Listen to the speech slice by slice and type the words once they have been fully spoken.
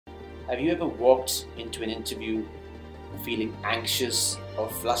Have you ever walked into an interview feeling anxious or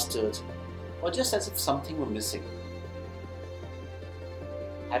flustered, or just as if something were missing?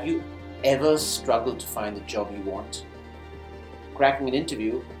 Have you ever struggled to find the job you want? Cracking an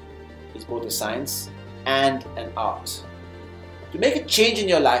interview is both a science and an art. To make a change in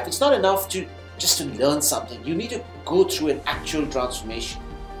your life, it's not enough just to learn something. You need to go through an actual transformation.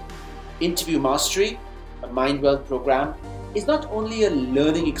 Interview Mastery, a MindWealth program, is not only a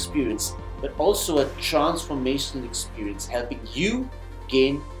learning experience, but also a transformational experience, helping you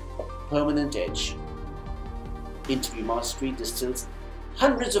gain a permanent edge. Interview Mastery distills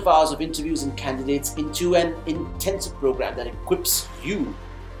hundreds of hours of interviews and candidates into an intensive program that equips you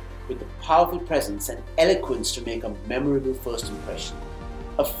with the powerful presence and eloquence to make a memorable first impression.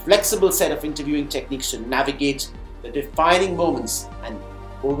 A flexible set of interviewing techniques to navigate the defining moments and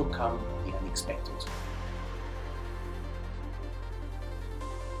overcome the unexpected.